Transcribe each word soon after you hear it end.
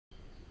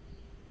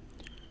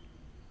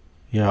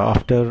Yeah,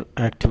 after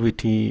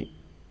activity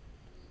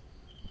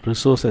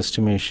resource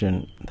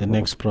estimation, the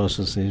next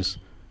process is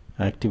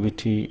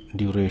activity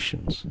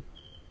durations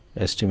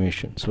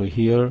estimation. So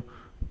here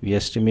we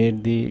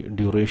estimate the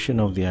duration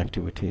of the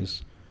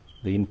activities.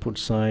 The input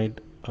side,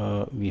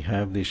 we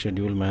have the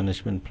schedule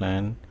management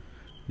plan,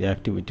 the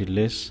activity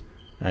list,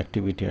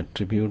 activity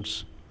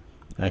attributes,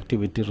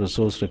 activity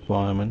resource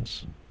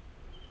requirements,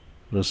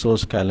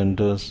 resource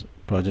calendars,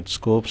 project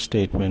scope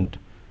statement,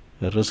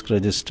 a risk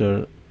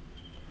register,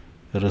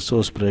 a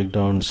resource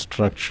breakdown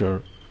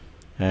structure,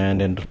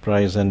 and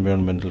enterprise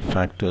environmental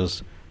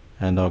factors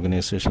and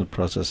organizational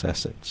process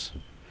assets.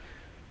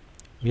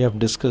 We have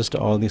discussed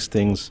all these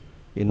things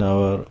in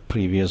our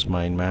previous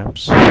mind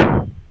maps.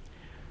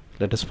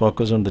 Let us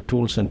focus on the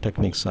tools and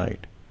technique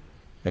side.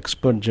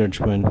 Expert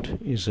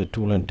judgment is a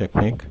tool and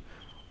technique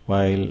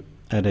while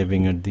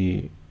arriving at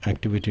the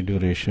activity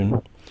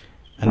duration.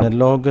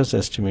 Analogous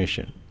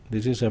estimation.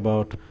 This is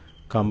about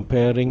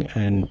comparing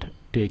and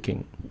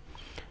taking.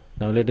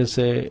 Now let us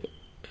say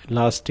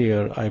last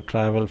year I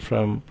traveled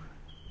from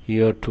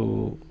here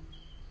to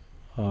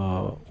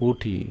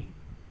Ooty,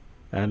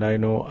 and I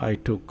know I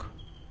took,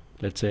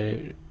 let's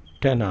say,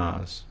 10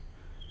 hours,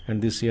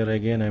 and this year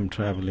again I'm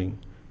traveling,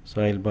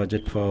 so I'll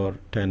budget for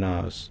 10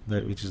 hours,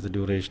 which is the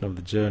duration of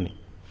the journey.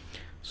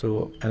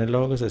 So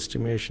analogous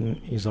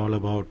estimation is all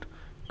about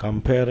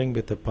comparing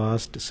with a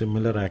past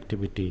similar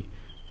activity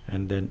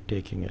and then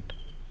taking it.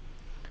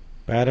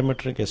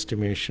 Parametric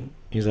estimation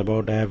is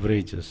about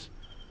averages.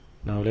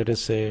 Now let us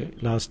say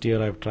last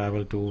year I've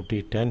traveled to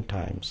Ooty 10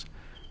 times,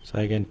 so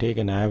I can take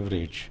an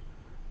average.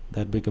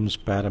 That becomes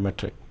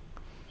parametric.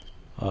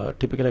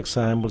 Typical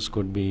examples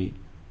could be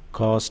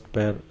cost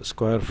per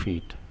square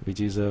feet, which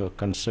is a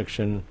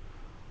construction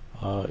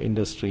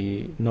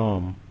industry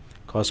norm,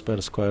 cost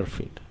per square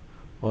feet,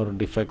 or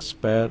defects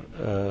per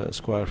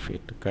square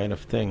feet kind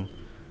of thing.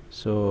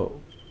 So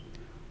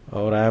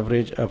our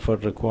average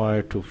effort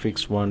required to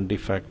fix one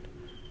defect.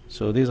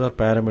 So these are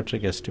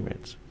parametric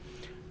estimates.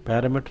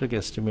 Parametric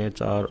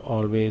estimates are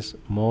always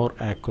more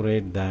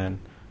accurate than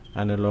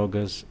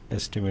analogous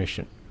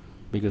estimation,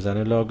 because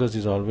analogous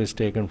is always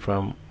taken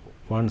from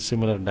one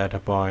similar data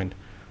point,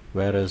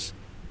 whereas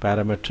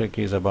parametric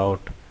is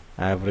about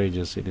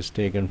averages. It is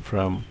taken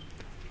from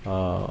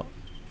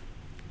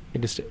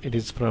it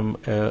is from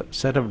a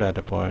set of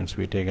data points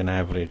we take an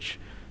average,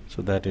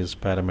 so that is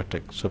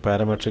parametric. So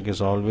parametric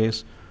is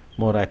always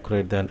more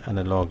accurate than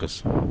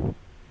analogous.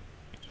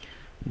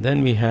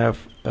 Then we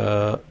have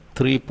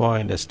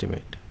 3-point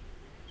estimate.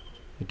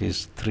 It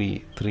is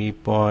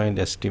three-point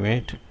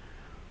estimate.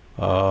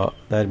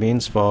 That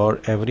means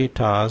for every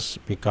task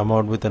we come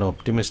out with an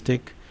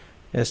optimistic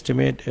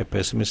estimate, a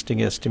pessimistic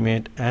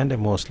estimate, and a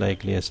most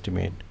likely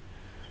estimate.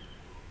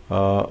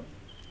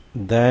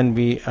 Then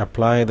we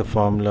apply the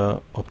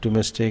formula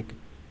optimistic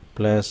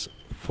plus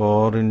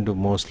 4 into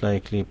most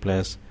likely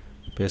plus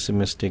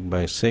pessimistic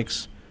by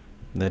 6.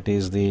 That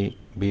is the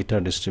beta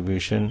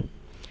distribution.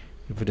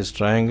 If it is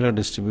triangular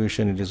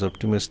distribution, it is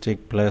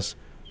optimistic plus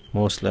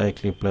most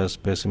likely plus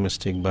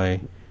pessimistic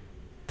by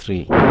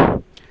 3.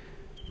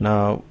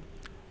 Now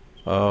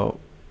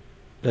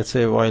let's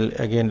say,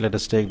 let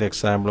us take the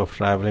example of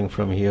traveling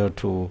from here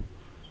to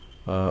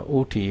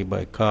Ooty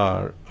by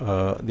car.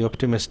 The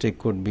optimistic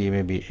could be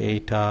maybe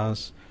 8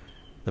 hours,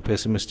 the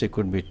pessimistic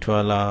could be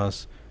 12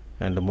 hours,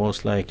 and the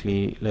most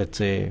likely, let's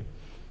say,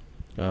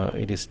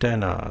 it is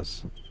 10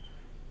 hours.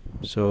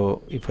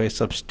 So if I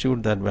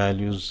substitute that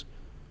values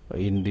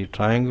in the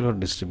triangular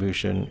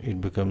distribution, it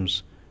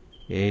becomes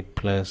 8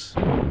 plus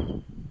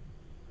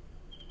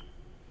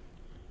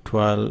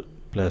 12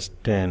 plus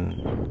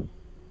 10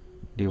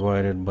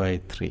 divided by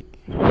 3.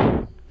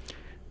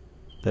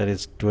 That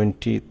is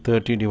 30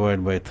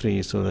 divided by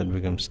 3, so that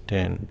becomes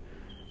 10.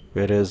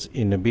 Whereas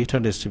in a beta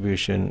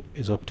distribution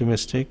is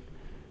optimistic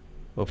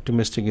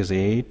is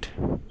 8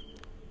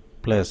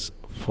 plus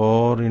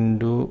 4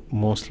 into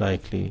most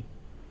likely.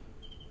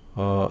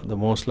 The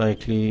most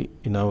likely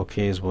in our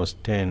case was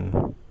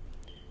 10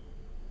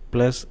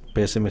 plus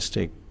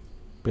pessimistic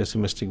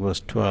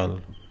was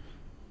 12.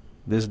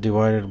 This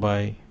divided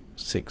by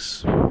 6.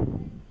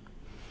 So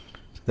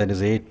that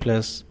is 8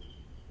 plus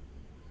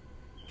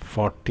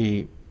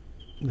 40,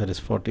 that is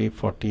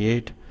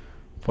 48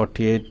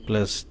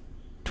 plus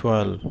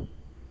 12,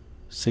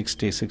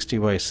 60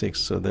 by 6,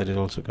 so that is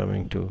also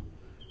coming to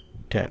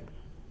 10.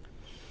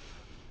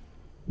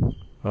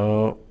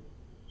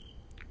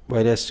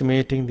 While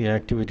estimating the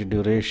activity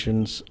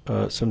durations,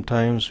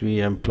 sometimes we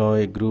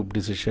employ group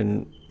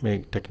decision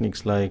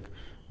techniques like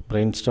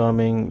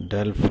brainstorming,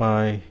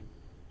 Delphi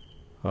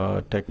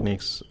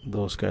techniques,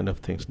 those kind of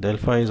things.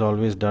 Delphi is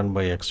always done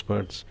by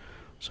experts,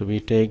 so we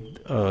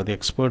take the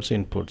experts'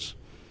 inputs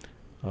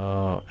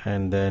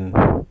and then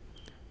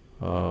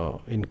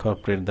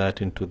incorporate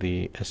that into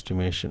the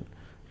estimation.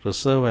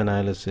 Reserve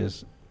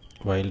analysis,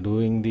 while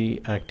doing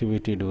the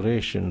activity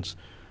durations,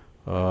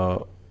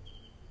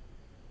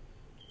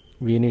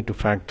 we need to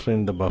factor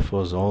in the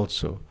buffers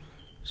also,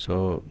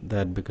 so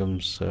that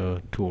becomes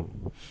a tool.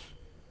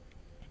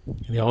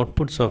 The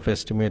outputs of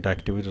estimate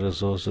activity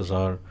resources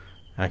are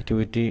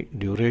activity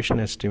duration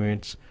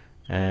estimates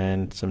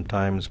and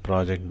sometimes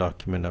project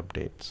document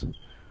updates.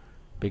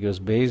 Because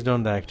based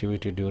on the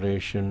activity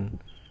duration,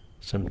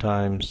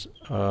 sometimes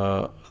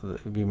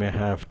we may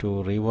have to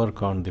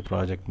rework on the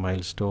project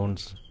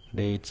milestones,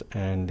 dates,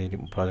 and the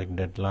project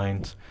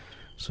deadlines.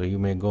 So you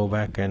may go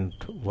back and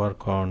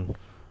work on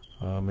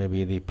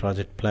maybe the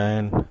project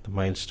plan, the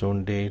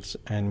milestone dates,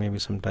 and maybe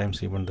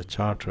sometimes even the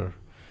charter.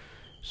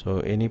 So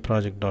any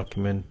project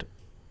document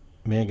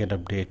may get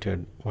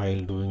updated while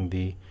doing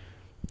the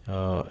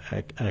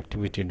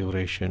activity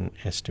duration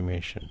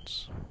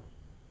estimations.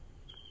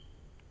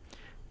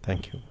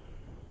 Thank you.